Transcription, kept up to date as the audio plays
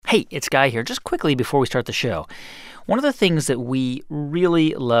Hey, it's Guy here. Just quickly before we start the show, one of the things that we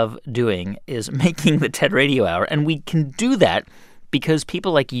really love doing is making the TED Radio Hour, and we can do that because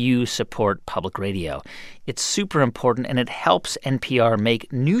people like you support public radio. It's super important, and it helps NPR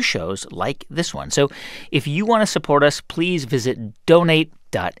make new shows like this one. So if you want to support us, please visit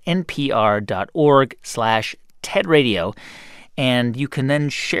donate.npr.org/TEDRadio, and you can then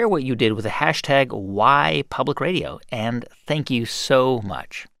share what you did with the hashtag #WhyPublicRadio. And thank you so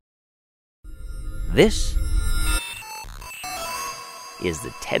much. This is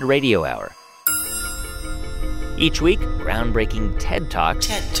the TED Radio Hour. Each week, groundbreaking TED Talks.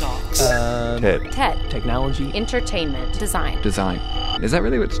 TED Talks. TED. Technology. Entertainment. Design. Is that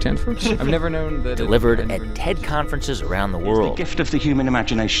really what it stands for? I've never known that. Delivered at TED conferences around the world. The gift of the human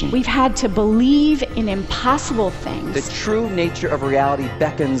imagination. We've had to believe in impossible things. The true nature of reality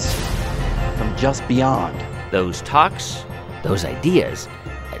beckons from just beyond. Those talks, those ideas,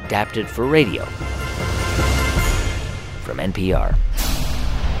 adapted for radio. From NPR.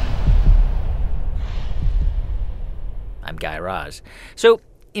 I'm Guy Raz. So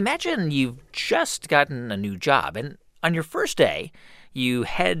imagine you've just gotten a new job, and on your first day, you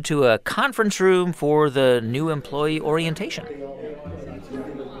head to a conference room for the new employee orientation.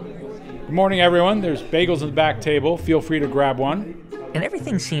 Good morning, everyone. There's bagels in the back table. Feel free to grab one. And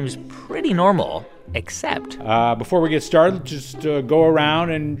everything seems pretty normal, except... Before we get started, just go around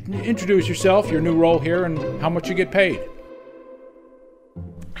and introduce yourself, your new role here, and how much you get paid.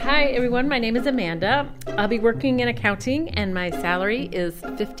 Hi, everyone. My name is Amanda. I'll be working in accounting, and my salary is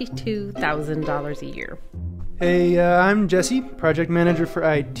 $52,000 a year. Hey, I'm Jesse, project manager for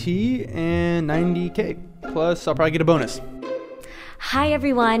IT, and $90K. Plus, I'll probably get a bonus. Hi,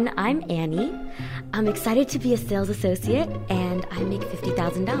 everyone. I'm Annie. I'm excited to be a sales associate, and I make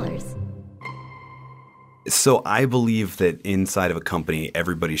 $50,000. So I believe that inside of a company,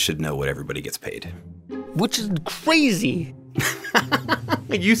 everybody should know what everybody gets paid. Which is crazy.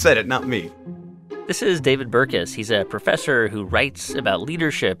 You said it, not me. This is David Burkus. He's a professor who writes about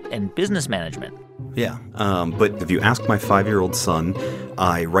leadership and business management. Yeah, but if you ask my 5-year-old son,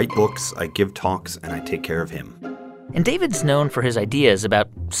 I write books, I give talks, and I take care of him. And David's known for his ideas about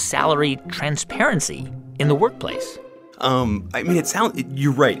salary transparency in the workplace.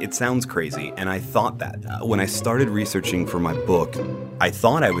 You're right, it sounds crazy, and I thought that. When I started researching for my book, I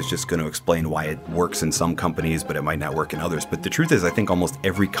thought I was just going to explain why it works in some companies, but it might not work in others. But the truth is, I think almost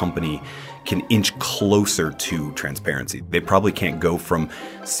every company can inch closer to transparency. They probably can't go from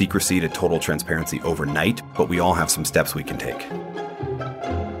secrecy to total transparency overnight, but we all have some steps we can take.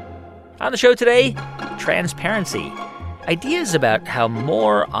 On the show today, transparency. Ideas about how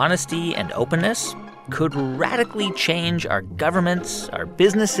more honesty and openness could radically change our governments, our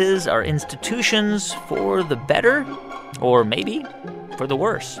businesses, our institutions for the better, or maybe for the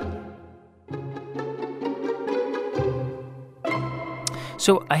worse.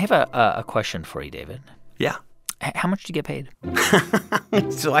 So I have a question for you, David. Yeah. How much do you get paid?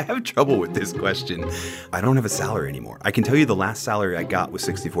 So I have trouble with this question. I don't have a salary anymore. I can tell you the last salary I got was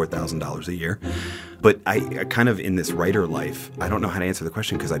 $64,000 a year. But I kind of, in this writer life, I don't know how to answer the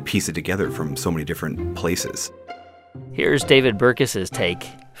question because I piece it together from so many different places. Here's David Burkus's take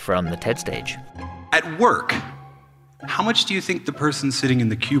from the TED stage. At work, how much do you think the person sitting in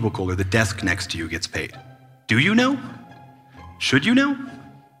the cubicle or the desk next to you gets paid? Do you know? Should you know?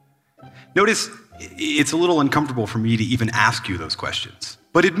 Notice, it's a little uncomfortable for me to even ask you those questions.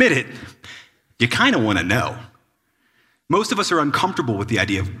 But admit it, you kind of want to know. Most of us are uncomfortable with the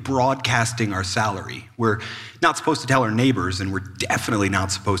idea of broadcasting our salary. We're not supposed to tell our neighbors, and we're definitely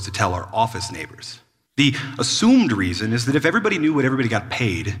not supposed to tell our office neighbors. The assumed reason is that if everybody knew what everybody got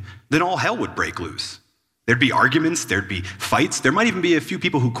paid, then all hell would break loose. There'd be arguments, there'd be fights, there might even be a few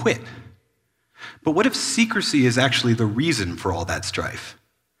people who quit. But what if secrecy is actually the reason for all that strife?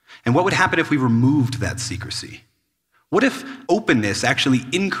 And what would happen if we removed that secrecy? What if openness actually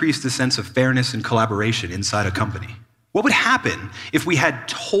increased the sense of fairness and collaboration inside a company? What would happen if we had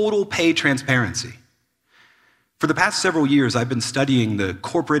total pay transparency? For the past several years, I've been studying the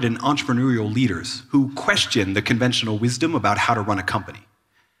corporate and entrepreneurial leaders who question the conventional wisdom about how to run a company.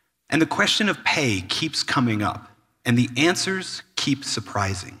 And the question of pay keeps coming up, and the answers keep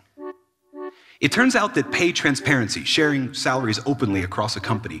surprising. It turns out that pay transparency, sharing salaries openly across a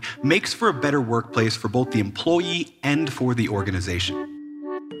company, makes for a better workplace for both the employee and for the organization.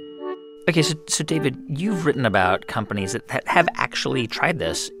 Okay, so David, you've written about companies that have actually tried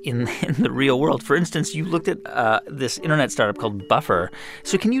this in the real world. For instance, you looked at this internet startup called Buffer.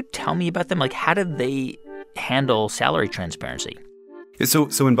 So can you tell me about them? Like, how did they handle salary transparency?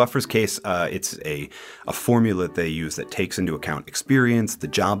 So in Buffer's case, it's a formula that they use that takes into account experience, the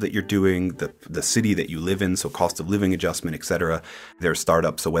job that you're doing, the city that you live in, so cost of living adjustment, et cetera. They're a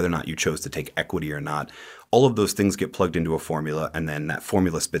startup, so whether or not you chose to take equity or not, all of those things get plugged into a formula, and then that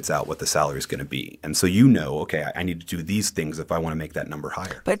formula spits out what the salary is going to be. And so okay, I need to do these things if I want to make that number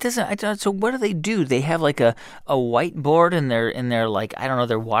higher. But so what do? They have like a whiteboard in their like, I don't know,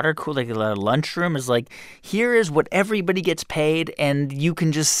 their water cooler, like a lunchroom is like, here is what everybody gets paid, and you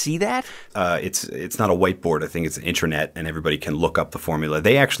can just see that? It's not a whiteboard. I think it's an intranet, and everybody can look up the formula.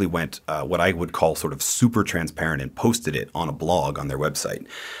 They actually went what I would call sort of super transparent and posted it on a blog on their website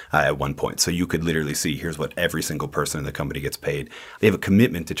at one point. So you could literally see, here's what every single person in the company gets paid. They have a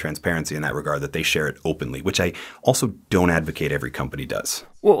commitment to transparency in that regard, that they share it openly, which I also don't advocate every company does.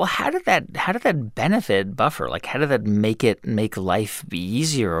 Well, how did that benefit Buffer? Like, how did that make life be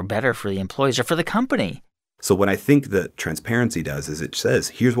easier or better for the employees or for the company? So what I think that transparency does is it says,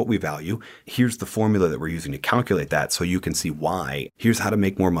 here's what we value. Here's the formula that we're using to calculate that, so you can see why. Here's how to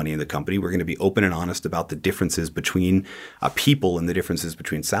make more money in the company. We're going to be open and honest about the differences between people and the differences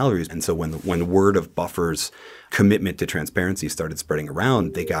between salaries. And so when the word of Buffer's commitment to transparency started spreading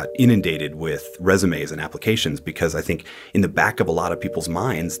around, they got inundated with resumes and applications, because I think in the back of a lot of people's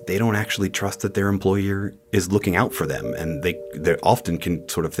minds, they don't actually trust that their employer is looking out for them. And they often can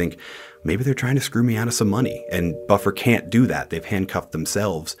sort of think, maybe they're trying to screw me out of some money. And Buffer can't do that. They've handcuffed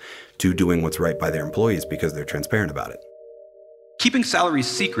themselves to doing what's right by their employees because they're transparent about it. Keeping salaries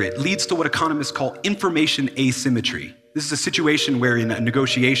secret leads to what economists call information asymmetry. This is a situation where in a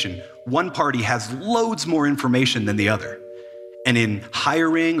negotiation, one party has loads more information than the other. And in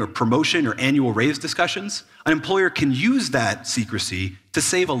hiring or promotion or annual raise discussions, an employer can use that secrecy to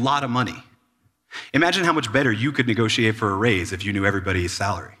save a lot of money. Imagine how much better you could negotiate for a raise if you knew everybody's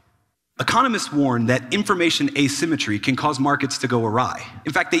salary. Economists warn that information asymmetry can cause markets to go awry.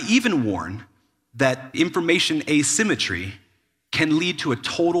 In fact, they even warn that information asymmetry can lead to a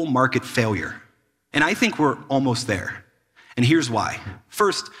total market failure. And I think we're almost there. And here's why.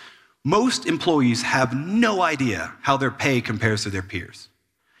 First, most employees have no idea how their pay compares to their peers.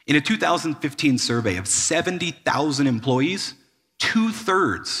 In a 2015 survey of 70,000 employees,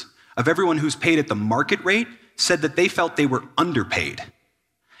 2/3 of everyone who's paid at the market rate said that they felt they were underpaid.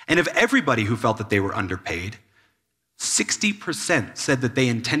 And of everybody who felt that they were underpaid, 60% said that they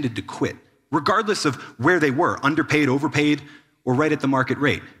intended to quit, regardless of where they were, underpaid, overpaid, or right at the market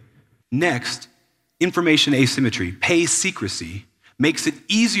rate. Next, information asymmetry, pay secrecy, makes it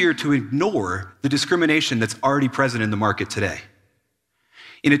easier to ignore the discrimination that's already present in the market today.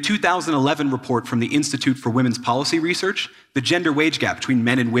 In a 2011 report from the Institute for Women's Policy Research, the gender wage gap between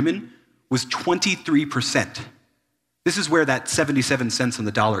men and women was 23%. This is where that 77 cents on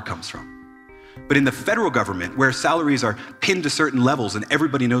the dollar comes from. But in the federal government, where salaries are pinned to certain levels and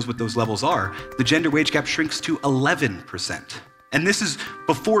everybody knows what those levels are, the gender wage gap shrinks to 11%. And this is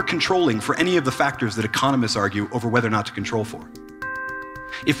before controlling for any of the factors that economists argue over whether or not to control for.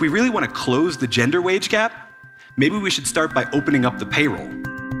 If we really want to close the gender wage gap, maybe we should start by opening up the payroll.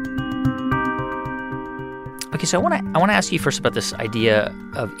 Okay, so I want to ask you first about this idea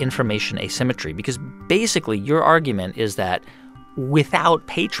of information asymmetry, because basically your argument is that without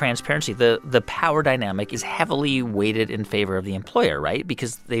pay transparency, the power dynamic is heavily weighted in favor of the employer, right?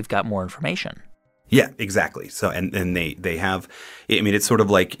 Because they've got more information. Yeah, exactly. So, and they have, I mean, it's sort of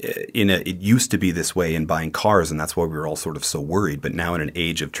like it used to be this way in buying cars, and that's why we were all sort of so worried. But now in an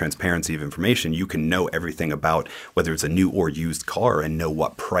age of transparency of information, you can know everything about whether it's a new or used car and know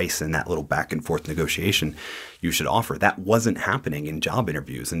what price in that little back and forth negotiation you should offer. That wasn't happening in job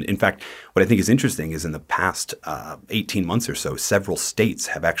interviews. And in fact, what I think is interesting is in the past 18 months or so, several states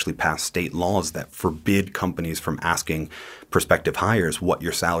have actually passed state laws that forbid companies from asking prospective hires what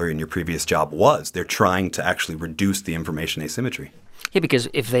your salary in your previous job was. They're trying to actually reduce the information asymmetry. Yeah, because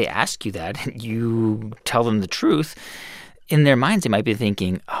if they ask you that and you tell them the truth, in their minds they might be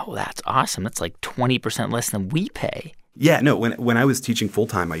thinking, oh, that's awesome. That's like 20% less than we pay. Yeah, no, when I was teaching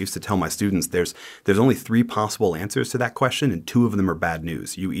full-time, I used to tell my students there's only 3 possible answers to that question, and 2 of them are bad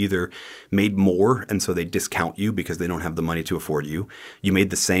news. You either made more, and so they discount you because they don't have the money to afford you. You made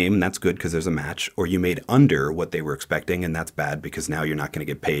the same, and that's good because there's a match. Or you made under what they were expecting, and that's bad because now you're not going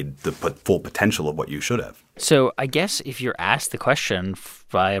to get paid the full potential of what you should have. So I guess if you're asked the question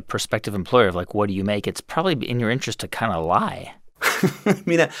by a prospective employer of like, what do you make, it's probably in your interest to kind of lie. I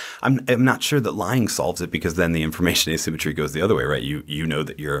mean, I'm not sure that lying solves it, because then the information asymmetry goes the other way, right? You know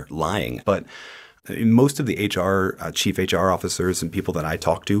that you're lying. But most of the chief HR officers and people that I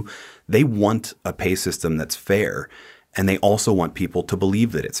talk to, they want a pay system that's fair. And they also want people to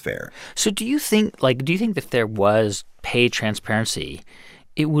believe that it's fair. So do you think that if there was pay transparency,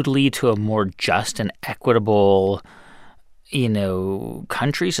 it would lead to a more just and equitable,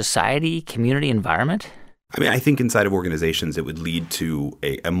 country, society, community environment? I mean, I think inside of organizations, it would lead to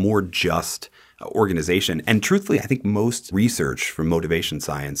a more just organization. And truthfully, I think most research from motivation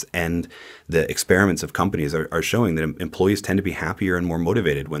science and the experiments of companies are showing that employees tend to be happier and more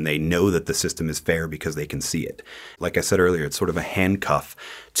motivated when they know that the system is fair because they can see it. Like I said earlier, it's sort of a handcuff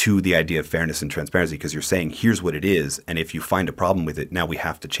to the idea of fairness and transparency because you're saying, here's what it is. And if you find a problem with it, now we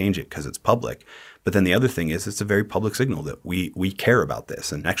have to change it because it's public. But then the other thing is it's a very public signal that we care about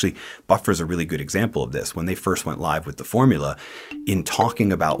this. And actually, Buffer is a really good example of this. When they first went live with the formula, in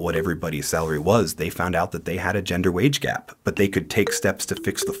talking about what everybody's salary was, they found out that they had a gender wage gap, but they could take steps to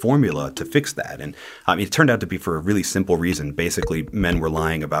fix the formula to fix that. And it turned out to be for a really simple reason. Basically, men were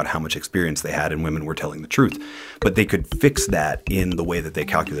lying about how much experience they had and women were telling the truth. But they could fix that in the way that they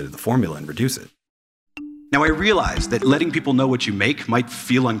calculated the formula and reduce it. Now, I realize that letting people know what you make might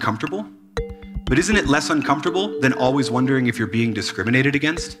feel uncomfortable. But isn't it less uncomfortable than always wondering if you're being discriminated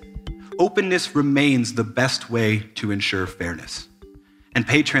against? Openness remains the best way to ensure fairness. And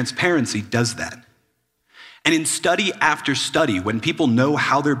pay transparency does that. And in study after study, when people know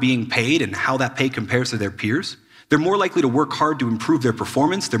how they're being paid and how that pay compares to their peers, they're more likely to work hard to improve their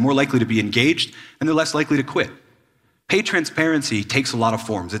performance, they're more likely to be engaged, and they're less likely to quit. Pay transparency takes a lot of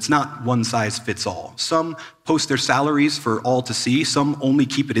forms. It's not one size fits all. Some post their salaries for all to see, some only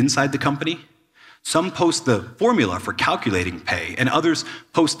keep it inside the company. Some post the formula for calculating pay, and others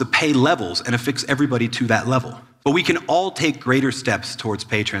post the pay levels and affix everybody to that level. But we can all take greater steps towards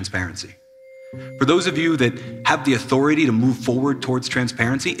pay transparency. For those of you that have the authority to move forward towards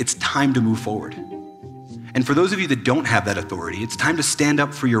transparency, it's time to move forward. And for those of you that don't have that authority, it's time to stand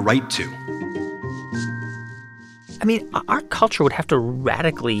up for your right to. I mean, our culture would have to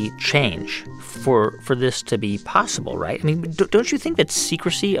radically change for this to be possible, right? I mean, don't you think that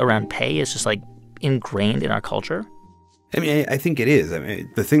secrecy around pay is just ingrained in our culture? I mean, I think it is. I mean,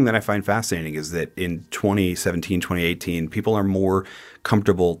 the thing that I find fascinating is that in 2017, 2018, people are more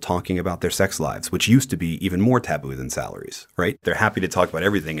comfortable talking about their sex lives, which used to be even more taboo than salaries, right? They're happy to talk about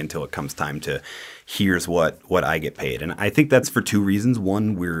everything until it comes time to here's what I get paid. And I think that's for two reasons.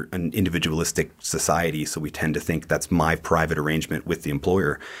 One, we're an individualistic society, so we tend to think that's my private arrangement with the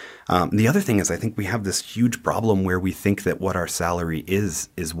employer. The other thing is I think we have this huge problem where we think that what our salary is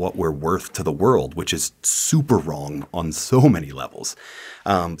what we're worth to the world, which is super wrong on so many levels.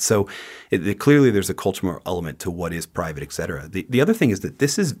 So clearly there's a cultural element to what is private, et cetera. The other thing is that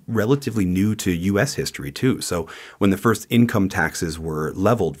this is relatively new to U.S. history, too. So when the first income taxes were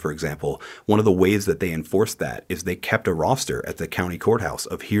leveled, for example, one of the ways that they enforced that is they kept a roster at the county courthouse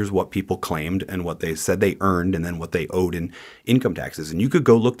of here's what people claimed and what they said they earned and then what they owed in income taxes. And you could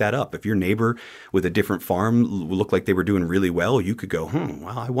go look that up. If your neighbor with a different farm looked like they were doing really well, you could go,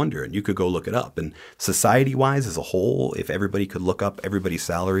 well, I wonder. And you could go look it up. And society-wise as a whole, if everybody could look up everybody's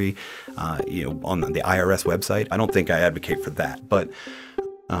salary, on the IRS website, I don't think I advocate for that. But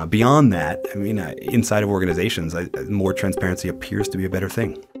beyond that, I mean, inside of organizations, more transparency appears to be a better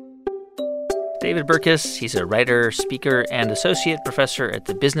thing. David Burkus, he's a writer, speaker, and associate professor at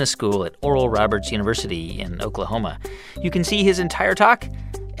the business school at Oral Roberts University in Oklahoma. You can see his entire talk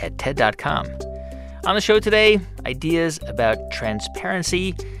at TED.com. On the show today, ideas about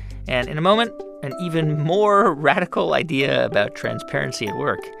transparency, and in a moment, an even more radical idea about transparency at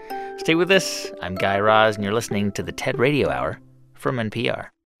work. Stay with us. I'm Guy Raz, and you're listening to the TED Radio Hour from NPR.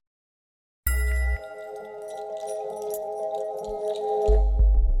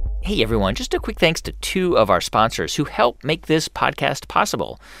 Hey, everyone. Just a quick thanks to two of our sponsors who help make this podcast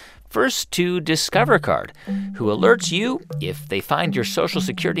possible. First, to Discover Card, who alerts you if they find your Social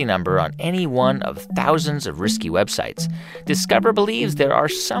Security number on any one of thousands of risky websites. Discover believes there are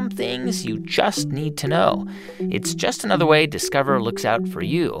some things you just need to know. It's just another way Discover looks out for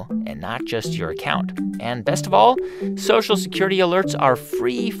you and not just your account. And best of all, Social Security alerts are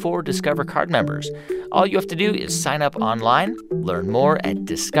free for Discover Card members. All you have to do is sign up online. Learn more at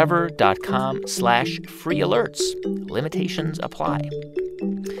discover.com/free alerts. Limitations apply.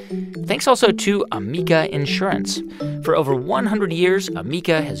 Thanks also to Amica Insurance. For over 100 years,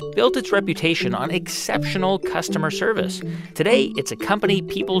 Amica has built its reputation on exceptional customer service. Today, it's a company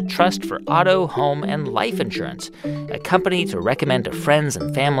people trust for auto, home, and life insurance. A company to recommend to friends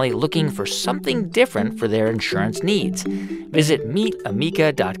and family looking for something different for their insurance needs. Visit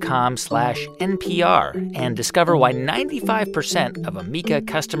meetamica.com/NPR and discover why 95% of Amica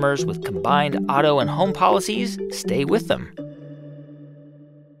customers with combined auto and home policies stay with them.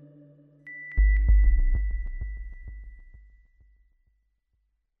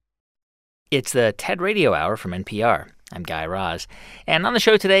 It's the TED Radio Hour from NPR. I'm Guy Raz. And on the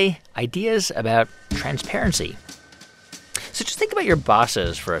show today, ideas about transparency. So just think about your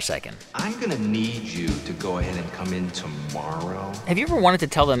bosses for a second. I'm going to need you to go ahead and come in tomorrow. Have you ever wanted to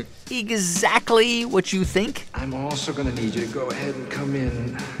tell them exactly what you think? I'm also going to need you to go ahead and come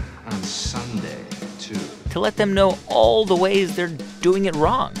in on Sunday, too. To let them know all the ways they're doing it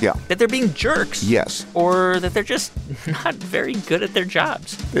wrong. Yeah. That they're being jerks. Yes. Or that they're just not very good at their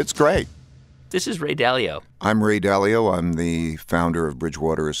jobs. It's great. This is Ray Dalio. I'm Ray Dalio. I'm the founder of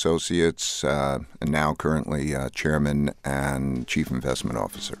Bridgewater Associates and now currently chairman and chief investment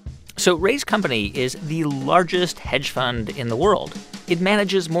officer. So Ray's company is the largest hedge fund in the world. It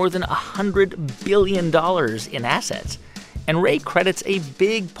manages more than $100 billion in assets. And Ray credits a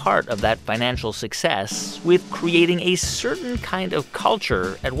big part of that financial success with creating a certain kind of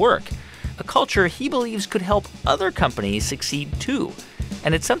culture at work, a culture he believes could help other companies succeed too.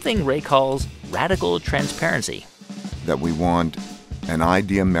 And it's something Ray calls radical transparency. That we want an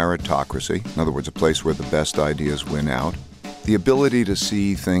idea meritocracy, in other words, a place where the best ideas win out, the ability to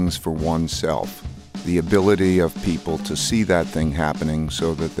see things for oneself, the ability of people to see that thing happening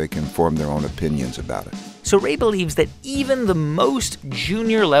so that they can form their own opinions about it. So Ray believes that even the most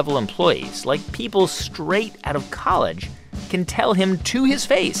junior-level employees, like people straight out of college, can tell him to his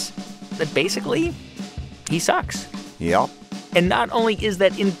face that basically he sucks. Yep. And not only is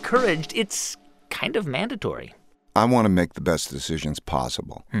that encouraged, it's kind of mandatory. I want to make the best decisions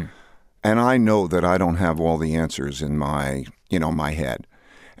possible. And I know that I don't have all the answers in my head.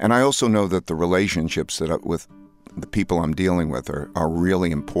 And I also know that the relationships with the people I'm dealing with are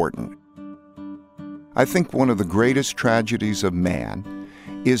really important. I think one of the greatest tragedies of man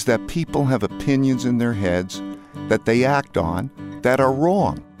is that people have opinions in their heads that they act on that are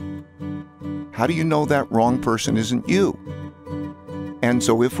wrong. How do you know that wrong person isn't you? And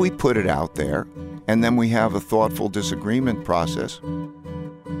so if we put it out there and then we have a thoughtful disagreement process,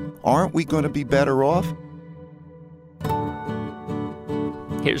 aren't we going to be better off?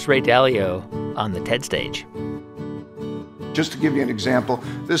 Here's Ray Dalio on the TED stage. Just to give you an example,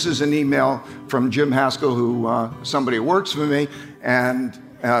 this is an email from Jim Haskell, who somebody who works for me, and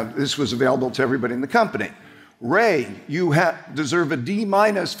this was available to everybody in the company. Ray, you deserve a D-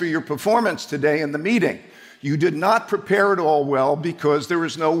 for your performance today in the meeting. You did not prepare it all well because there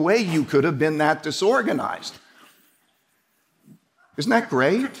is no way you could have been that disorganized. Isn't that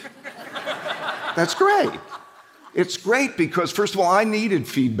great? That's great. It's great because, first of all, I needed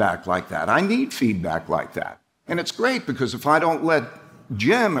feedback like that. I need feedback like that. And it's great because if I don't let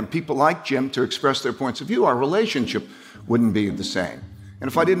Jim and people like Jim to express their points of view, our relationship wouldn't be the same. And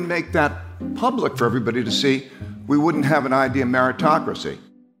if I didn't make that public for everybody to see, we wouldn't have an idea meritocracy.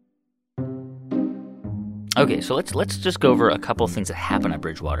 Okay, so let's just go over a couple of things that happen at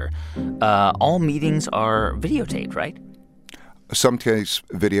Bridgewater. All meetings are videotaped, right? Some case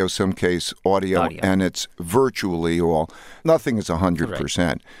video, some case audio. And it's virtually all. Nothing is 100%.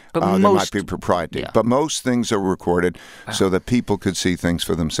 Right. But there might be proprietary. Yeah. But most things are recorded so that people could see things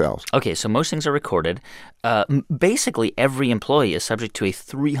for themselves. Okay, so most things are recorded. Basically, every employee is subject to a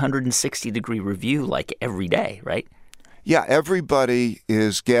 360-degree review like every day, right? Yeah, everybody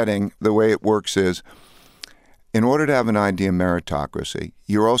is getting, the way it works is, in order to have an idea meritocracy,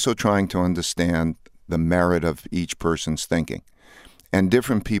 you're also trying to understand the merit of each person's thinking. And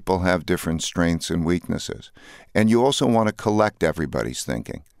different people have different strengths and weaknesses. And you also want to collect everybody's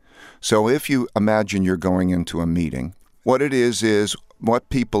thinking. So if you imagine you're going into a meeting, what it is what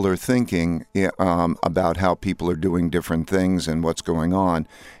people are thinking about how people are doing different things and what's going on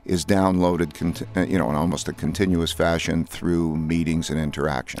is downloaded, in almost a continuous fashion through meetings and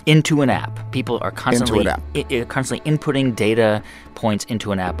interaction. Into an app. People are constantly inputting data points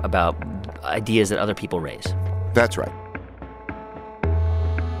into an app about ideas that other people raise. That's right.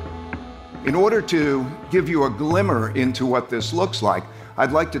 In order to give you a glimmer into what this looks like,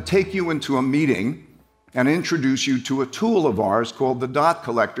 I'd like to take you into a meeting and introduce you to a tool of ours called the Dot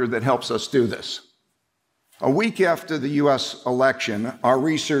Collector that helps us do this. A week after the U.S. election, our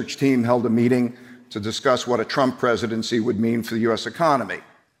research team held a meeting to discuss what a Trump presidency would mean for the U.S. economy.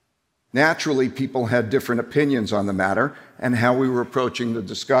 Naturally, people had different opinions on the matter and how we were approaching the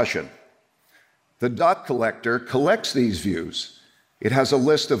discussion. The Dot Collector collects these views. It has a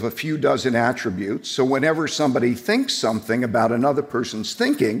list of a few dozen attributes, so whenever somebody thinks something about another person's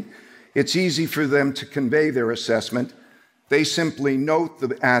thinking, it's easy for them to convey their assessment. They simply note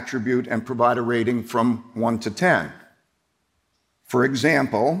the attribute and provide a rating from 1 to 10. For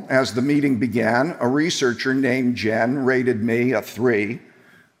example, as the meeting began, a researcher named Jen rated me a 3.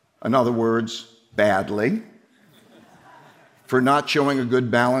 In other words, badly. for not showing a good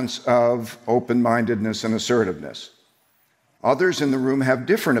balance of open-mindedness and assertiveness. Others in the room have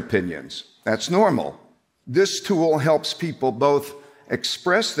different opinions. That's normal. This tool helps people both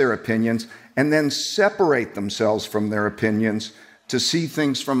express their opinions and then separate themselves from their opinions to see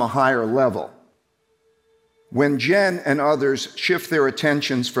things from a higher level. When Jen and others shift their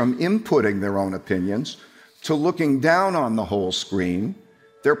attentions from inputting their own opinions to looking down on the whole screen,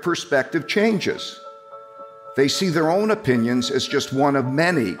 their perspective changes. They see their own opinions as just one of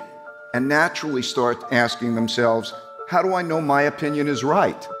many and naturally start asking themselves, how do I know my opinion is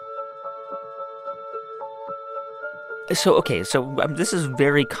right? So this is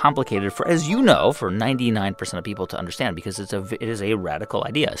very complicated for, as you know, for 99% of people to understand because it is a radical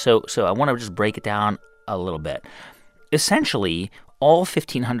idea. So I want to just break it down a little bit. Essentially, all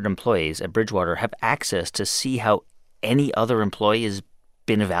 1,500 employees at Bridgewater have access to see how any other employee has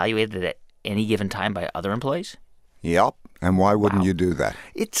been evaluated at any given time by other employees? Yep. And why wouldn't you do that?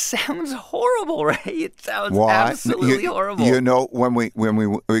 It sounds horrible, right? It sounds absolutely horrible. You know, when we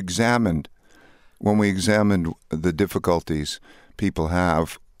examined the difficulties people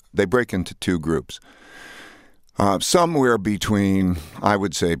have, they break into two groups. Somewhere between, I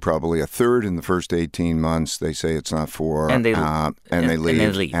would say, probably a third in the first 18 months, they say it's not for, and they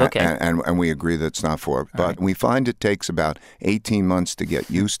leave. Okay. And we agree that it's not for. But we find it takes about 18 months to get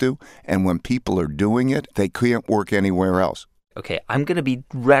used to. And when people are doing it, they can't work anywhere else. Okay, I'm going to be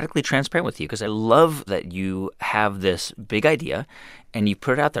radically transparent with you because I love that you have this big idea and you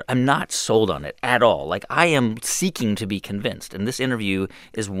put it out there. I'm not sold on it at all. Like, I am seeking to be convinced, and this interview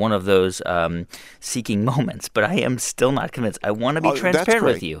is one of those seeking moments, but I am still not convinced. I want to be transparent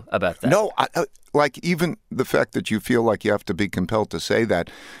with you about that. No, like even the fact that you feel like you have to be compelled to say that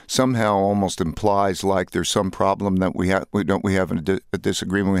somehow almost implies like there's some problem that we have a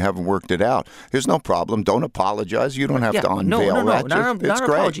disagreement, we haven't worked it out. There's no problem. Don't apologize. You don't have to unveil that. Not an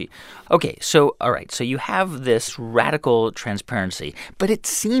apology. Okay, so all right, so you have this radical transparency, but it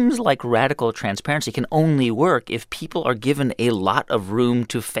seems like radical transparency can only work if people are given a lot of room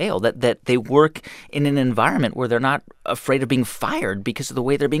to fail, that they work in an environment where they're not afraid of being fired because of the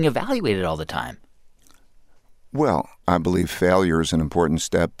way they're being evaluated all the time. Well, I believe failure is an important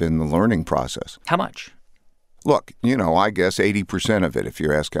step in the learning process. How much? Look, I guess 80% of it, if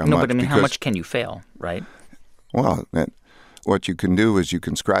you ask how much. No, but I mean, how much can you fail, right? Well, what you can do is you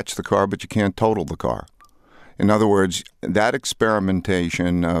can scratch the car, but you can't total the car. In other words, that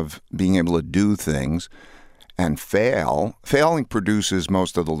experimentation of being able to do things and failing produces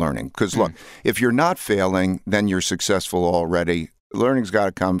most of the learning. Because, look, if you're not failing, then you're successful already. Learning's got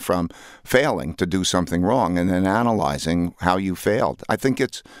to come from failing to do something wrong and then analyzing how you failed. I think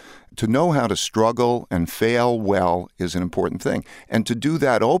it's to know how to struggle and fail well is an important thing. And to do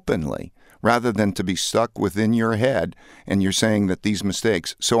that openly rather than to be stuck within your head and you're saying that these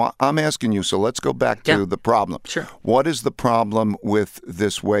mistakes. So I'm asking you, so let's go back to the problem. Sure. What is the problem with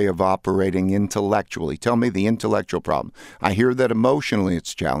this way of operating intellectually? Tell me the intellectual problem. I hear that emotionally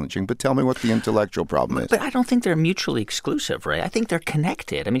it's challenging, but tell me what the intellectual problem is. But I don't think they're mutually exclusive, Ray. I think they're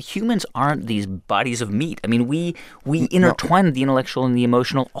connected. I mean, humans aren't these bodies of meat. I mean, we intertwine the intellectual and the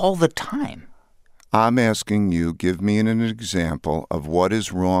emotional all the time. I'm asking you, give me an example of what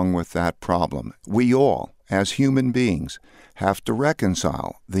is wrong with that problem. We all, as human beings, have to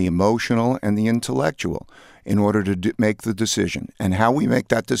reconcile the emotional and the intellectual in order to make the decision. And how we make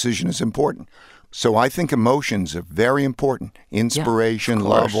that decision is important. So I think emotions are very important. Inspiration,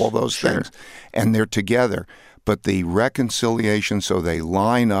 love, all those things. And they're together. But the reconciliation so they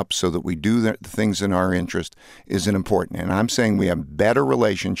line up so that we do the things in our interest is important. And I'm saying we have better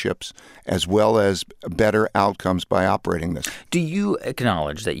relationships as well as better outcomes by operating this. Do you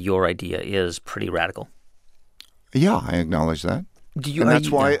acknowledge that your idea is pretty radical? Yeah, I acknowledge that. And that's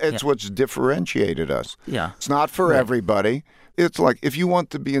why it's what's differentiated us. Yeah. It's not for everybody. It's like if you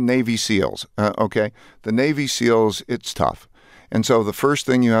want to be a Navy SEALs, the Navy SEALs, it's tough. And so the first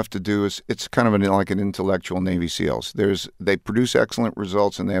thing you have to do is it's kind of like an intellectual Navy SEALs. They produce excellent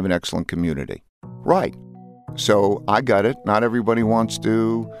results and they have an excellent community. Right. So I got it. Not everybody wants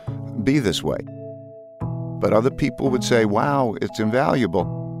to be this way. But other people would say, wow, it's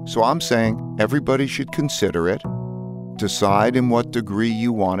invaluable. So I'm saying everybody should consider it. Decide in what degree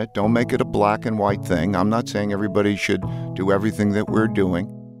you want it. Don't make it a black and white thing. I'm not saying everybody should do everything that we're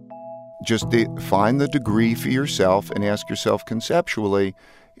doing. Just find the degree for yourself and ask yourself conceptually,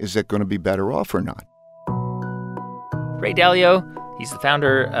 is it going to be better off or not? Ray Dalio, he's the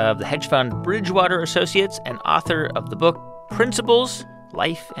founder of the hedge fund Bridgewater Associates and author of the book Principles,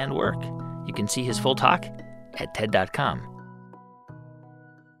 Life and Work. You can see his full talk at TED.com.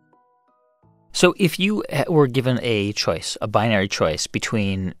 So if you were given a choice, a binary choice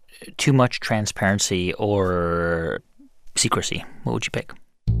between too much transparency or secrecy, what would you pick?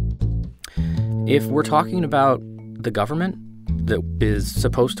 If we're talking about the government that is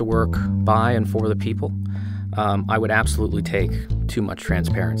supposed to work by and for the people, I would absolutely take too much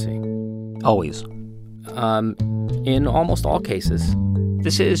transparency. Always? In almost all cases.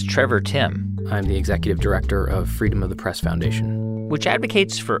 This is Trevor Timm. I'm the executive director of Freedom of the Press Foundation, which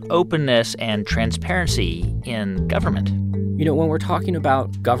advocates for openness and transparency in government. You know, when we're talking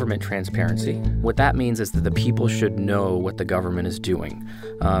about government transparency, what that means is that the people should know what the government is doing,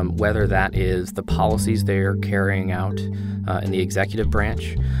 whether that is the policies they're carrying out in the executive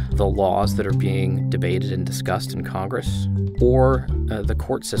branch, the laws that are being debated and discussed in Congress, or the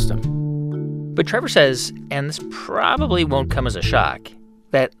court system. But Trevor says, and this probably won't come as a shock,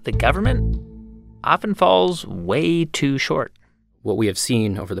 that the government often falls way too short. What we have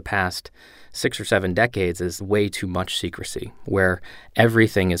seen over the past 6 or 7 decades is way too much secrecy, where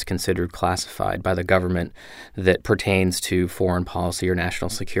everything is considered classified by the government that pertains to foreign policy or national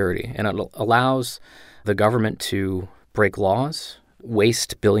security. And it allows the government to break laws,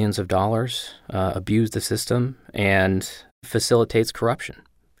 waste billions of dollars, abuse the system, and facilitates corruption.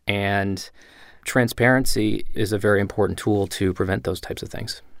 And transparency is a very important tool to prevent those types of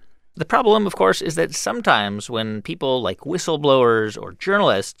things. The problem, of course, is that sometimes when people like whistleblowers or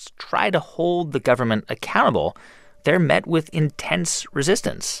journalists try to hold the government accountable, they're met with intense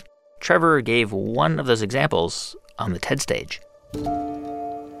resistance. Trevor gave one of those examples on the TED stage.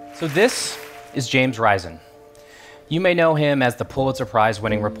 So this is James Risen. You may know him as the Pulitzer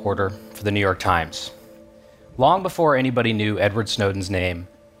Prize-winning reporter for the New York Times. Long before anybody knew Edward Snowden's name,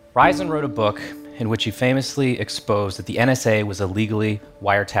 Risen wrote a book in which he famously exposed that the NSA was illegally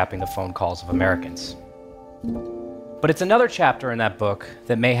wiretapping the phone calls of Americans. But it's another chapter in that book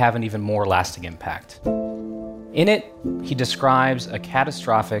that may have an even more lasting impact. In it, he describes a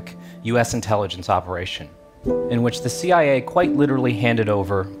catastrophic U.S. intelligence operation in which the CIA quite literally handed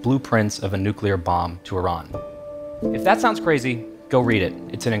over blueprints of a nuclear bomb to Iran. If that sounds crazy, go read it.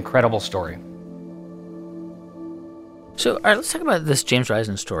 It's an incredible story. So, all right, let's talk about this James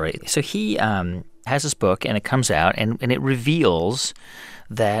Risen story. So he has this book, and it comes out, and it reveals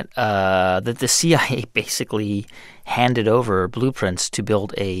that that the CIA basically handed over blueprints to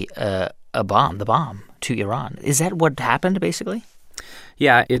build the bomb, to Iran. Is that what happened, basically?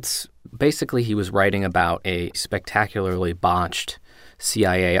 Yeah, it's basically he was writing about a spectacularly botched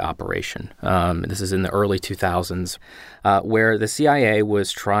CIA operation. This is in the early 2000s, where the CIA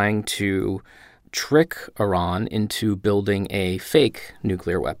was trying to trick Iran into building a fake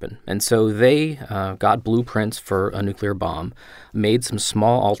nuclear weapon. And so they got blueprints for a nuclear bomb, made some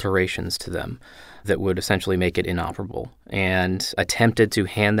small alterations to them that would essentially make it inoperable, and attempted to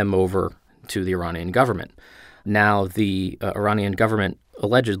hand them over to the Iranian government. Now, the Iranian government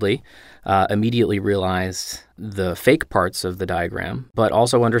allegedly immediately realized the fake parts of the diagram, but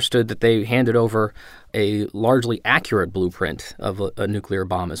also understood that they handed over a largely accurate blueprint of a nuclear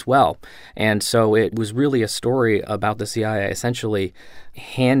bomb as well. And so it was really a story about the CIA essentially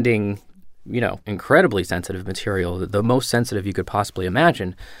handing, incredibly sensitive material, the most sensitive you could possibly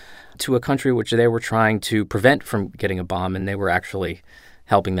imagine, to a country which they were trying to prevent from getting a bomb, and they were actually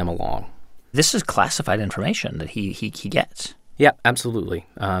helping them along. This is classified information that he gets. Yeah, absolutely.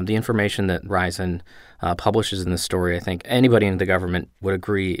 The information that Risen publishes in this story, I think anybody in the government would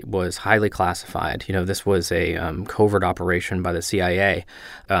agree, was highly classified. This was a covert operation by the CIA.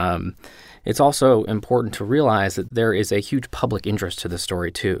 It's also important to realize that there is a huge public interest to the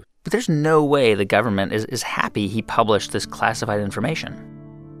story, too. But there's no way the government is happy he published this classified information.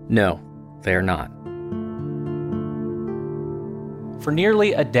 No, they are not. For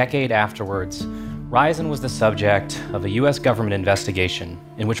nearly a decade afterwards, Risen was the subject of a U.S. government investigation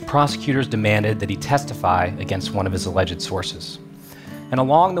in which prosecutors demanded that he testify against one of his alleged sources. And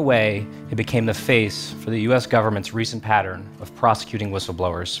along the way, he became the face for the U.S. government's recent pattern of prosecuting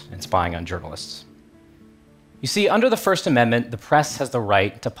whistleblowers and spying on journalists. You see, under the First Amendment, the press has the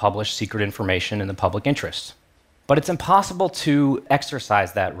right to publish secret information in the public interest. But it's impossible to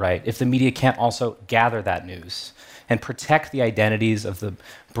exercise that right if the media can't also gather that news and protect the identities of the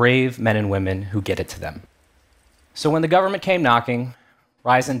brave men and women who get it to them. So when the government came knocking,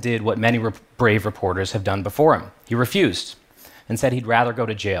 Risen did what many brave reporters have done before him. He refused and said he'd rather go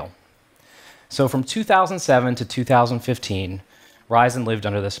to jail. So from 2007 to 2015, Risen lived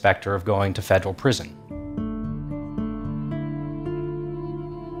under the specter of going to federal prison.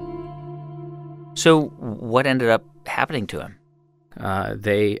 So what ended up happening to him?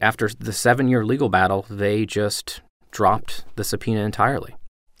 After the 7-year legal battle, they just dropped the subpoena entirely.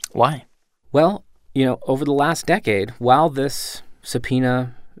 Why? Well, over the last decade, while this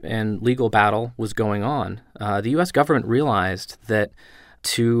subpoena and legal battle was going on, the U.S. government realized that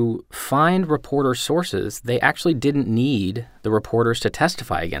to find reporter sources, they actually didn't need the reporters to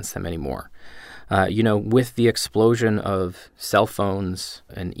testify against them anymore. With the explosion of cell phones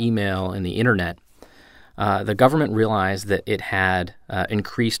and email and the internet, the government realized that it had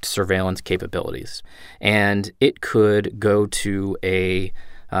increased surveillance capabilities, and it could go to a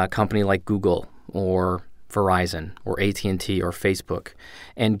company like Google or Verizon or AT&T or Facebook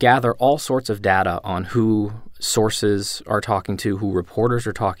and gather all sorts of data on who sources are talking to, who reporters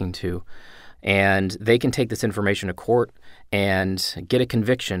are talking to, and they can take this information to court and get a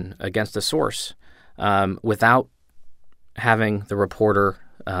conviction against a source without having the reporter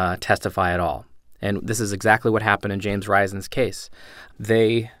testify at all. And this is exactly what happened in James Risen's case.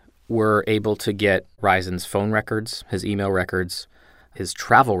 They were able to get Risen's phone records, his email records, his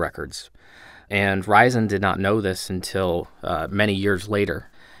travel records. And Risen did not know this until many years later.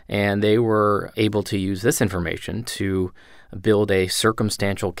 And they were able to use this information to build a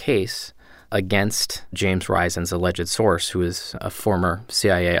circumstantial case against James Risen's alleged source, who is a former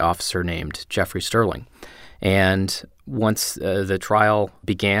CIA officer named Jeffrey Sterling. And once the trial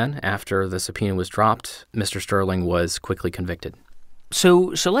began, after the subpoena was dropped, Mr. Sterling was quickly convicted.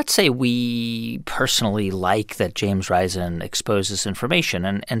 So let's say we personally like that James Risen exposes information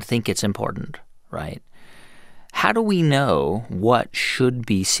and think it's important, right? How do we know what should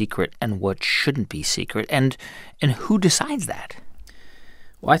be secret and what shouldn't be secret, and who decides that?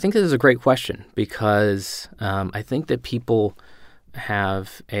 Well, I think this is a great question because I think that people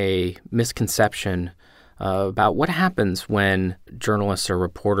have a misconception about what happens when journalists or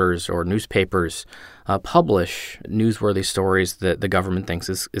reporters or newspapers publish newsworthy stories that the government thinks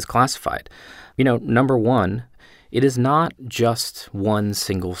is classified. Number one, it is not just one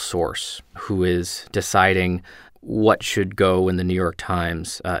single source who is deciding what should go in the New York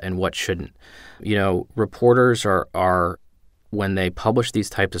Times and what shouldn't. Reporters are when they publish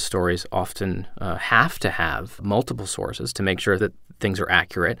these types of stories, often have to have multiple sources to make sure that things are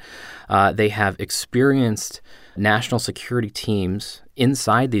accurate. They have experienced national security teams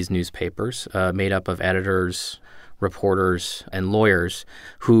inside these newspapers made up of editors, reporters, and lawyers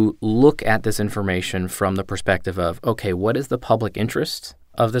who look at this information from the perspective of, okay, what is the public interest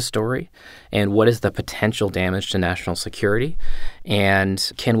of the story, and what is the potential damage to national security,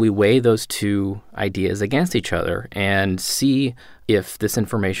 and can we weigh those two ideas against each other and see if this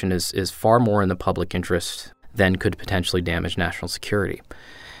information is far more in the public interest than could potentially damage national security.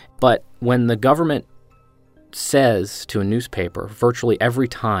 But when the government says to a newspaper virtually every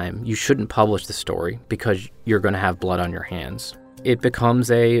time you shouldn't publish the story because you're going to have blood on your hands, it becomes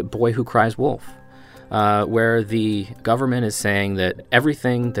a boy who cries wolf. Where the government is saying that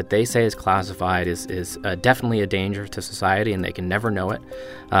everything that they say is classified is definitely a danger to society and they can never know it.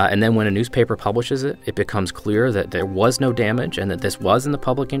 And then when a newspaper publishes it, it becomes clear that there was no damage and that this was in the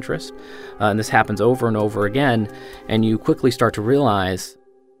public interest. And this happens over and over again. And you quickly start to realize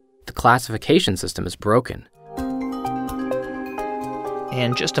the classification system is broken.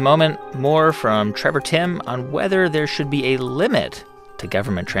 In just a moment, more from Trevor Timm on whether there should be a limit to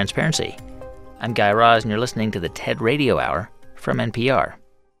government transparency. I'm Guy Raz, and you're listening to the TED Radio Hour from NPR.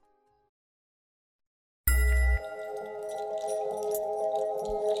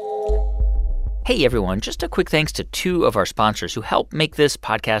 Hey, everyone. Just a quick thanks to two of our sponsors who help make this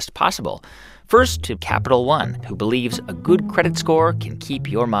podcast possible. First, to Capital One, who believes a good credit score can keep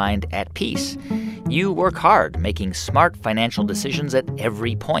your mind at peace. You work hard making smart financial decisions at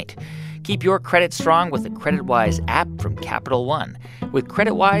every point. Keep your credit strong with the CreditWise app from Capital One. With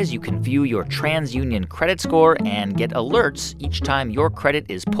CreditWise, you can view your TransUnion credit score and get alerts each time your credit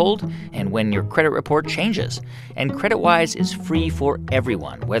is pulled and when your credit report changes. And CreditWise is free for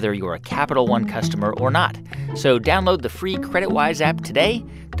everyone, whether you're a Capital One customer or not. So download the free CreditWise app today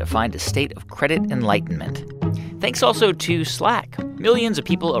to find a state of credit enlightenment. Thanks also to Slack. Millions of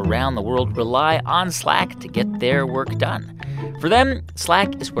people around the world rely on Slack to get their work done. For them,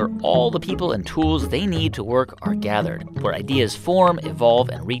 Slack is where all the people and tools they need to work are gathered, where ideas form, evolve,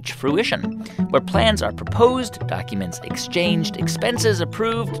 and reach fruition, where plans are proposed, documents exchanged, expenses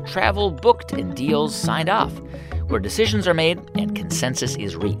approved, travel booked, and deals signed off, where decisions are made and consensus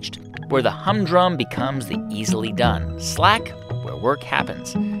is reached, where the humdrum becomes the easily done. Slack, where work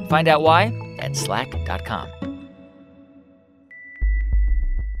happens. Find out why at slack.com.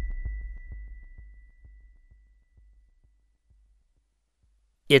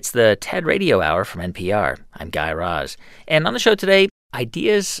 It's the TED Radio Hour from NPR. I'm Guy Raz. And on the show today,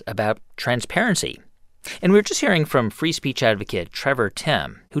 ideas about transparency. And we were just hearing from free speech advocate Trevor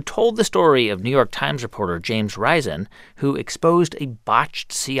Timm, who told the story of New York Times reporter James Risen, who exposed a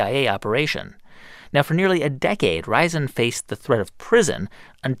botched CIA operation. Now, for nearly a decade, Risen faced the threat of prison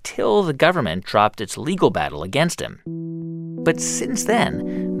until the government dropped its legal battle against him. But since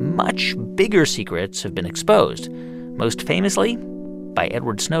then, much bigger secrets have been exposed, most famously by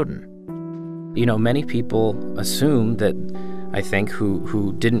Edward Snowden. You know, many people assume that, I think,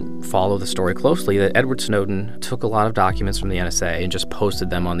 who didn't follow the story closely, that Edward Snowden took a lot of documents from the NSA and just posted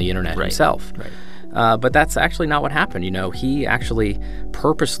them on the internet himself. Right. But that's actually not what happened. You know, he actually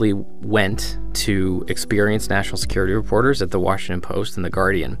purposely went to experienced national security reporters at the Washington Post and the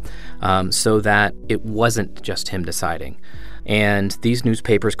Guardian so that it wasn't just him deciding. And these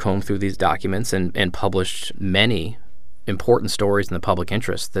newspapers combed through these documents and published many important stories in the public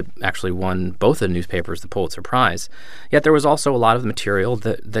interest that actually won both the newspapers the Pulitzer Prize. Yet there was also a lot of material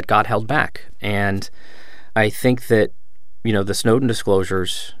that got held back. And I think that, you know, the Snowden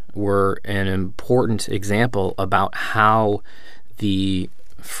disclosures were an important example about how the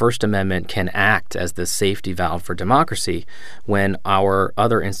First Amendment can act as the safety valve for democracy when our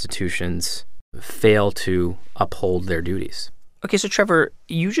other institutions fail to uphold their duties. Okay, so Trevor,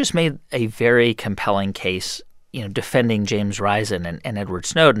 you just made a very compelling case, you know, defending James Risen and Edward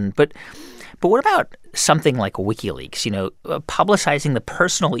Snowden. But what about something like WikiLeaks, you know, publicizing the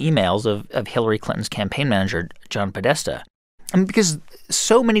personal emails of Hillary Clinton's campaign manager, John Podesta? I mean, because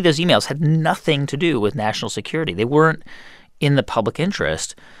so many of those emails had nothing to do with national security. They weren't in the public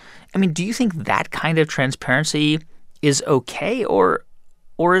interest. I mean, do you think that kind of transparency is okay, or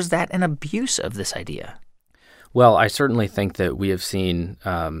is that an abuse of this idea? Well, I certainly think that we have seen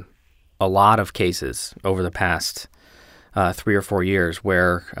a lot of cases over the past 3 or 4 years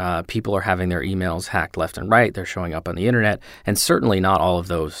where people are having their emails hacked left and right. They're showing up on the internet, and certainly not all of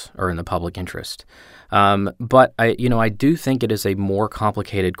those are in the public interest. But I do think it is a more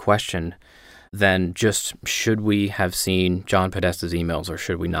complicated question than just should we have seen John Podesta's emails or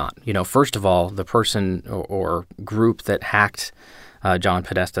should we not? You know, first of all, the person or group that hacked John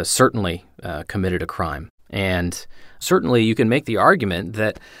Podesta certainly committed a crime. And certainly you can make the argument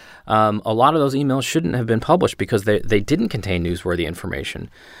that a lot of those emails shouldn't have been published because they didn't contain newsworthy information.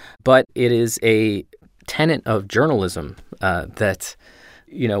 But it is a tenet of journalism that,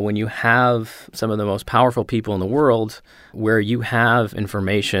 you know, when you have some of the most powerful people in the world where you have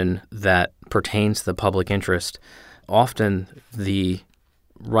information that pertains to the public interest, often the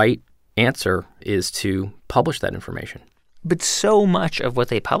right answer is to publish that information. But so much of what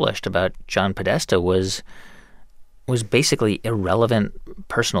they published about John Podesta was basically irrelevant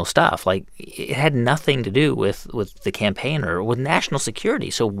personal stuff. Like, it had nothing to do with the campaign or with national security.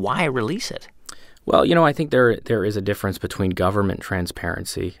 So why release it? Well, you know, I think there is a difference between government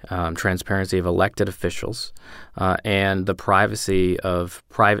transparency, transparency of elected officials, and the privacy of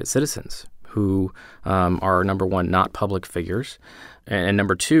private citizens who are, number one, not public figures, and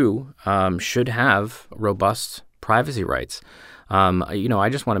number two, should have robust privacy rights. I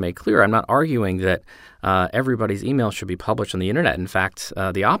just want to make clear, I'm not arguing that everybody's email should be published on the internet. In fact,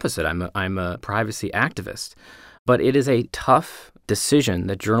 the opposite. I'm a privacy activist. But it is a tough decision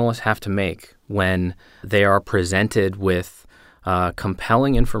that journalists have to make when they are presented with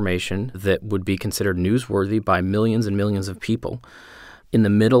compelling information that would be considered newsworthy by millions and millions of people in the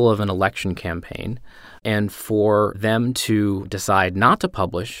middle of an election campaign. And for them to decide not to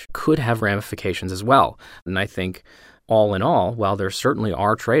publish could have ramifications as well. And I think all in all, while there certainly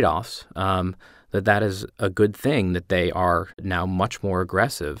are trade-offs, that is a good thing that they are now much more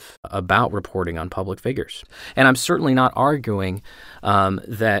aggressive about reporting on public figures. And I'm certainly not arguing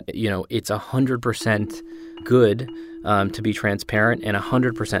that, you know, it's 100% good to be transparent and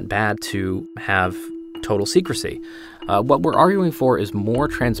 100% bad to have total secrecy. What we're arguing for is more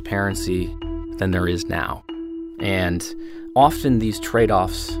transparency than there is now. And often these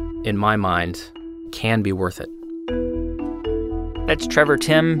trade-offs, in my mind, can be worth it. That's Trevor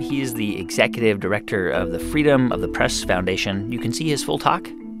Timm. He's the executive director of the Freedom of the Press Foundation. You can see his full talk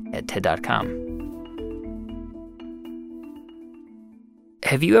at TED.com.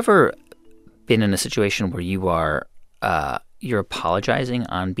 Have you ever been in a situation where you're apologizing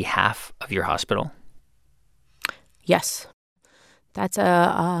on behalf of your hospital? Yes. That's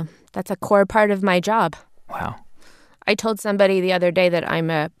a core part of my job. Wow. I told somebody the other day that I'm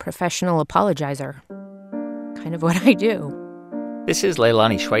a professional apologizer. Kind of what I do. This is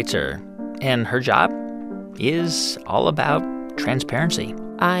Leilani Schweitzer, and her job is all about transparency.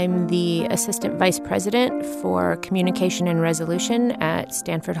 I'm the assistant vice president for communication and resolution at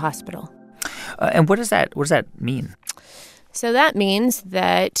Stanford Hospital. And what does that mean? So that means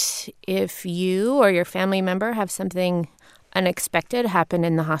that if you or your family member have something unexpected happen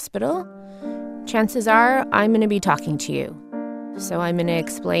in the hospital, chances are I'm going to be talking to you. So I'm going to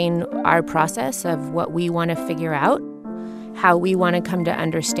explain our process of what we want to figure out, how we want to come to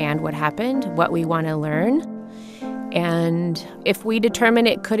understand what happened, what we want to learn. And if we determine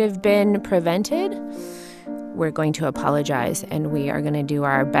it could have been prevented, we're going to apologize, and we are going to do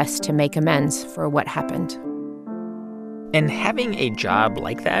our best to make amends for what happened. And having a job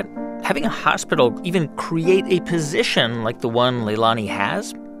like that, having a hospital even create a position like the one Leilani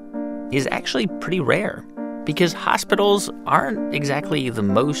has, is actually pretty rare, because hospitals aren't exactly the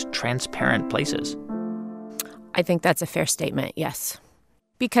most transparent places. I think that's a fair statement, yes.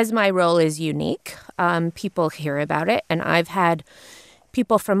 Because my role is unique, people hear about it, and I've had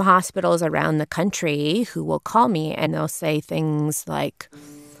people from hospitals around the country who will call me and they'll say things like,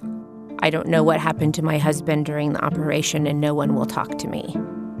 I don't know what happened to my husband during the operation and no one will talk to me.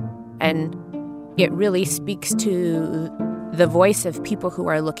 And it really speaks to the voice of people who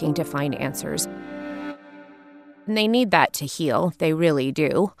are looking to find answers. And they need that to heal. They really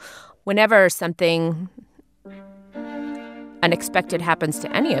do. Whenever something unexpected happens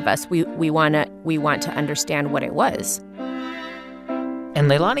to any of us, we want to understand what it was. And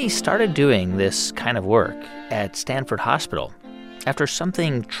Leilani started doing this kind of work at Stanford Hospital after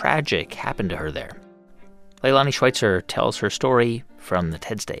something tragic happened to her there. Leilani Schweitzer tells her story from the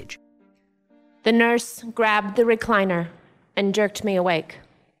TED stage. The nurse grabbed the recliner and jerked me awake.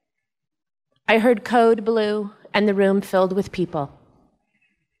 I heard code blue and the room filled with people.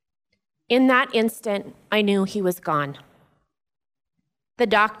 In that instant, I knew he was gone. The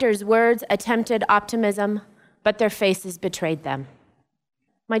doctor's words attempted optimism, but their faces betrayed them.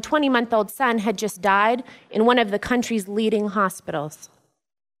 My 20-month-old son had just died in one of the country's leading hospitals.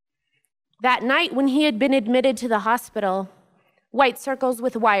 That night, when he had been admitted to the hospital, white circles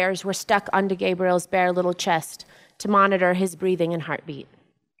with wires were stuck onto Gabriel's bare little chest to monitor his breathing and heartbeat.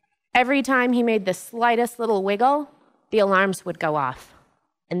 Every time he made the slightest little wiggle, the alarms would go off,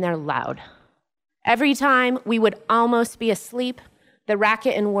 and they're loud. Every time we would almost be asleep, the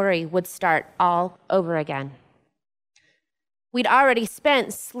racket and worry would start all over again. We'd already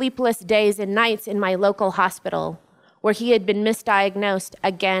spent sleepless days and nights in my local hospital where he had been misdiagnosed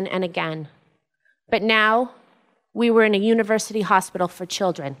again and again. But now we were in a university hospital for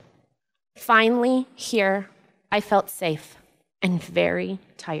children. Finally, here, I felt safe and very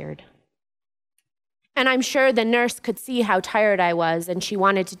tired. And I'm sure the nurse could see how tired I was, and she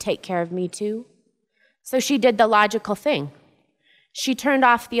wanted to take care of me too. So she did the logical thing. She turned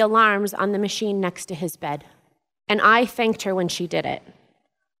off the alarms on the machine next to his bed. And I thanked her when she did it.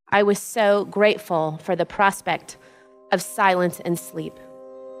 I was so grateful for the prospect of silence and sleep.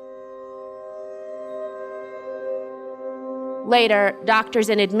 Later, doctors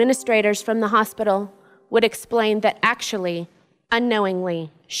and administrators from the hospital would explain that actually, unknowingly,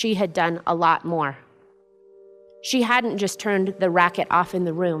 she had done a lot more. She hadn't just turned the racket off in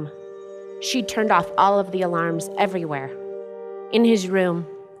the room. She'd turned off all of the alarms everywhere. In his room,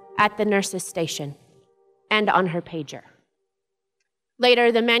 at the nurse's station, and on her pager. Later,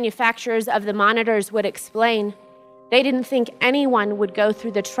 the manufacturers of the monitors would explain they didn't think anyone would go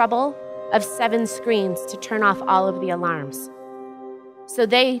through the trouble of 7 screens to turn off all of the alarms. So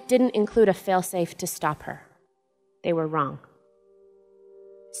they didn't include a failsafe to stop her. They were wrong.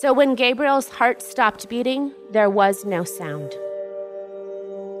 So when Gabriel's heart stopped beating, there was no sound.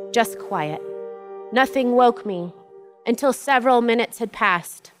 Just quiet. Nothing woke me until several minutes had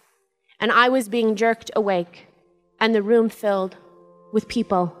passed, and I was being jerked awake, and the room filled with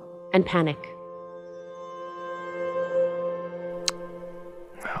people and panic.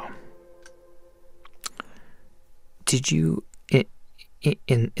 Wow. Did you,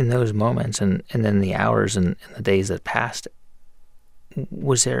 in those moments and then the hours and the days that passed,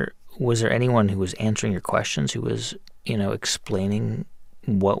 was there anyone who was answering your questions, who was, explaining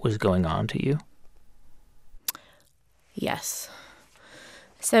what was going on to you? Yes.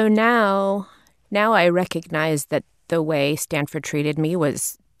 So now I recognize that the way Stanford treated me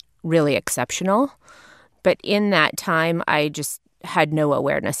was really exceptional. But in that time, I just had no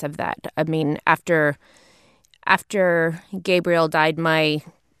awareness of that. I mean, after Gabriel died, my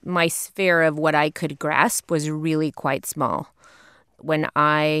sphere of what I could grasp was really quite small. When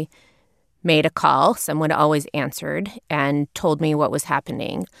I made a call, someone always answered and told me what was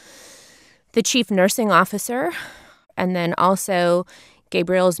happening. The chief nursing officer, and then also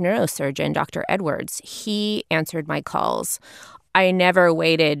Gabriel's neurosurgeon, Dr. Edwards, he answered my calls. I never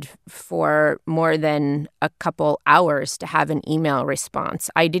waited for more than a couple hours to have an email response.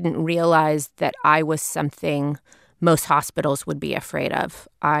 I didn't realize that I was something most hospitals would be afraid of.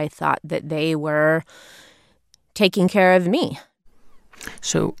 I thought that they were taking care of me.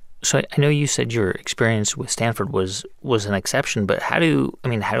 So I know you said your experience with Stanford was an exception, but how do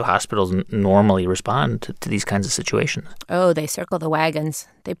hospitals normally respond to these kinds of situations? Oh, they circle the wagons.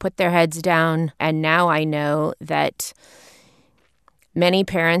 They put their heads down. And now I know that many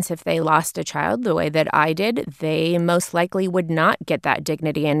parents, if they lost a child the way that I did, they most likely would not get that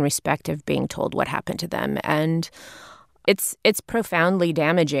dignity and respect of being told what happened to them. And it's profoundly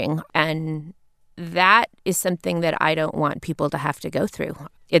damaging. And that is something that I don't want people to have to go through.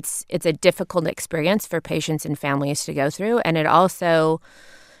 It's a difficult experience for patients and families to go through, and it also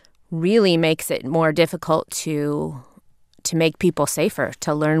really makes it more difficult to make people safer,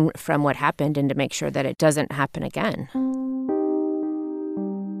 to learn from what happened and to make sure that it doesn't happen again.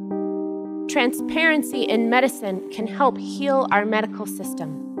 Transparency in medicine can help heal our medical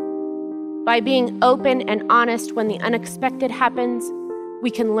system. By being open and honest when the unexpected happens,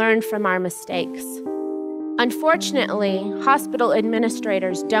 we can learn from our mistakes. Unfortunately, hospital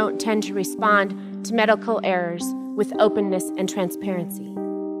administrators don't tend to respond to medical errors with openness and transparency.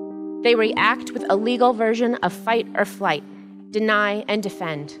 They react with a legal version of fight or flight, deny and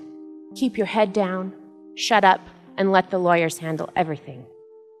defend. Keep your head down, shut up, and let the lawyers handle everything.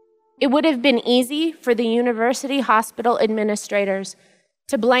 It would have been easy for the university hospital administrators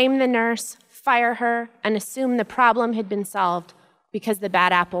to blame the nurse, fire her, and assume the problem had been solved because the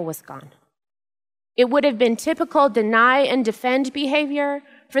bad apple was gone. It would have been typical deny and defend behavior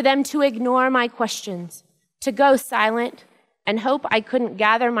for them to ignore my questions, to go silent, and hope I couldn't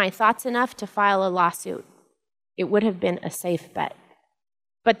gather my thoughts enough to file a lawsuit. It would have been a safe bet.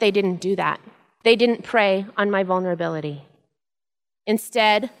 But they didn't do that. They didn't prey on my vulnerability.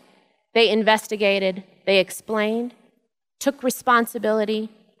 Instead, they investigated, they explained, took responsibility,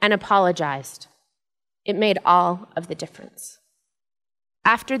 and apologized. It made all of the difference.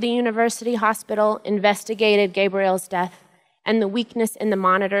 After the university hospital investigated Gabriel's death and the weakness in the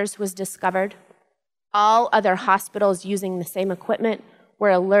monitors was discovered, all other hospitals using the same equipment were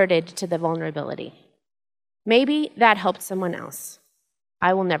alerted to the vulnerability. Maybe that helped someone else.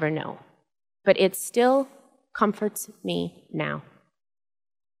 I will never know. But it still comforts me now.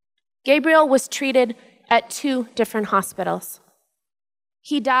 Gabriel was treated at 2 different hospitals.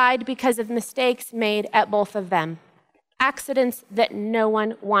 He died because of mistakes made at both of them. Accidents that no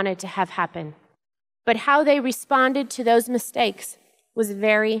one wanted to have happen. But how they responded to those mistakes was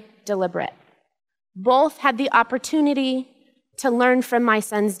very deliberate. Both had the opportunity to learn from my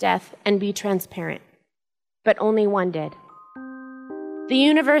son's death and be transparent, but only one did. The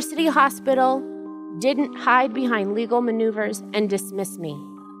university hospital didn't hide behind legal maneuvers and dismiss me,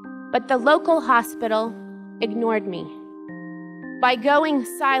 but the local hospital ignored me. By going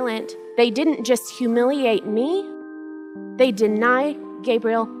silent, they didn't just humiliate me, they denied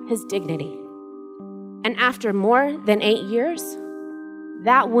Gabriel his dignity. And after more than 8 years,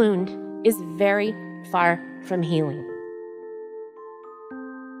 that wound is very far from healing.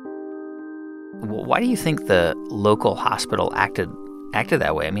 Why do you think the local hospital acted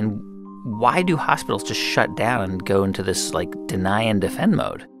that way? I mean, why do hospitals just shut down and go into this, deny and defend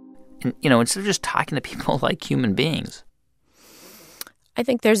mode? And, instead of just talking to people like human beings. I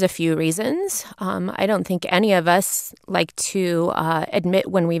think there's a few reasons. I don't think any of us like to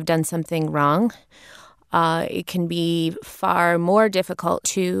admit when we've done something wrong. It can be far more difficult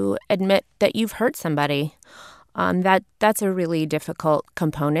to admit that you've hurt somebody. That's a really difficult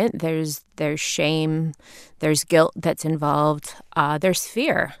component. There's shame, there's guilt that's involved, there's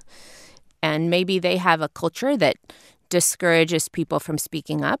fear. And maybe they have a culture that discourages people from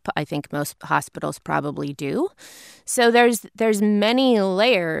speaking up. I think most hospitals probably do. So there's many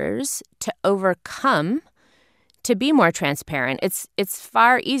layers to overcome to be more transparent. It's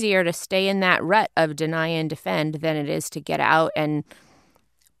far easier to stay in that rut of deny and defend than it is to get out and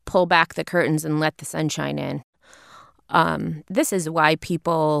pull back the curtains and let the sunshine in. This is why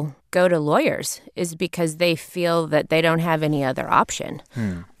people go to lawyers, is because they feel that they don't have any other option.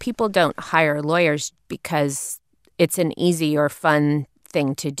 People don't hire lawyers because it's an easy or fun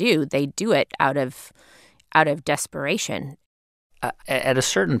thing to do. They do it out of desperation. At a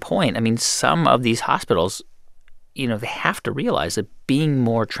certain point, I mean, some of these hospitals, they have to realize that being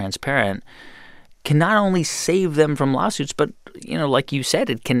more transparent can not only save them from lawsuits, but, like you said,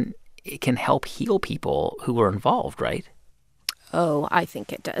 it can help heal people who are involved, right? Oh, I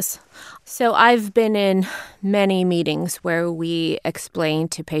think it does. So I've been in many meetings where we explain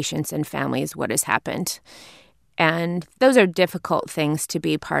to patients and families what has happened. And those are difficult things to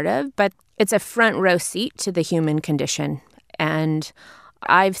be part of, but it's a front row seat to the human condition. And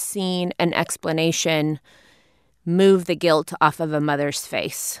I've seen an explanation move the guilt off of a mother's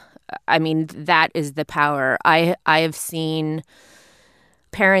face. I mean, that is the power. I have seen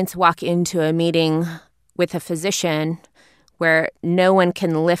parents walk into a meeting with a physician where no one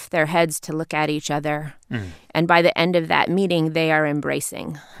can lift their heads to look at each other. And by the end of that meeting, they are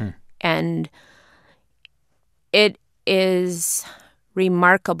embracing. And it is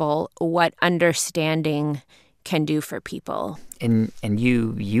remarkable what understanding can do for people. And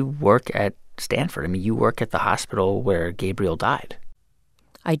you work at Stanford. I mean, you work at the hospital where Gabriel died.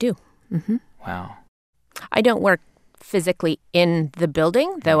 I do. Mm-hmm. Wow. I don't work physically in the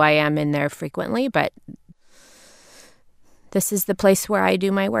building, though I am in there frequently, but this is the place where I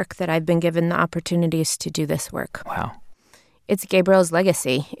do my work, that I've been given the opportunities to do this work. Wow. It's Gabriel's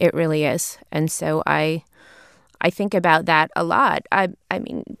legacy. It really is. And so I think about that a lot. I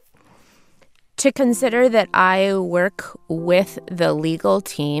mean, to consider that I work with the legal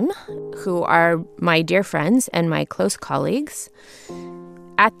team, who are my dear friends and my close colleagues,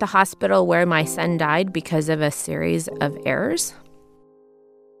 at the hospital where my son died because of a series of errors.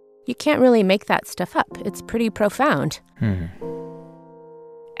 You can't really make that stuff up. It's pretty profound.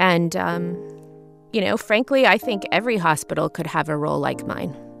 And, frankly, I think every hospital could have a role like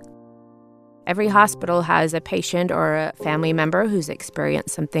mine. Every hospital has a patient or a family member who's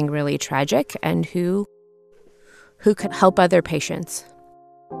experienced something really tragic and who could help other patients.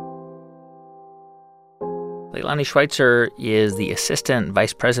 Leilani Schweitzer is the Assistant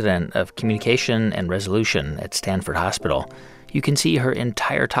Vice President of Communication and Resolution at Stanford Hospital. You can see her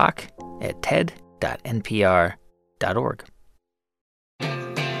entire talk at ted.npr.org.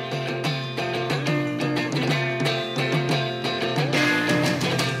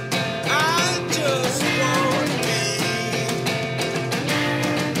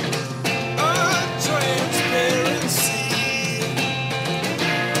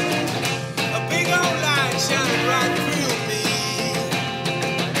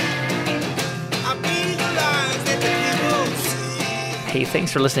 Hey,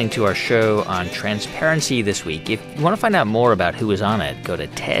 thanks for listening to our show on transparency this week. If you want to find out more about who is on it, go to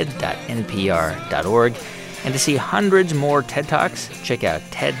ted.npr.org. And to see hundreds more TED Talks, check out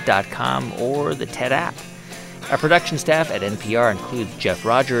TED.com or the TED app. Our production staff at NPR includes Jeff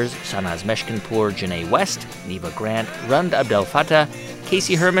Rogers, Sanaz Meshkinpour, Janae West, Neva Grant, Rund Abdel Fattah,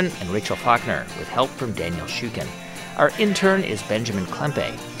 Casey Herman, and Rachel Faulkner, with help from Daniel Shukin. Our intern is Benjamin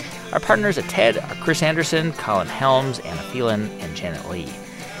Klempe. Our partners at TED are Chris Anderson, Colin Helms, Anna Phelan, and Janet Lee.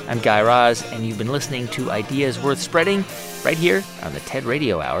 I'm Guy Raz, and you've been listening to Ideas Worth Spreading right here on the TED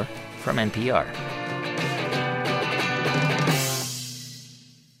Radio Hour from NPR.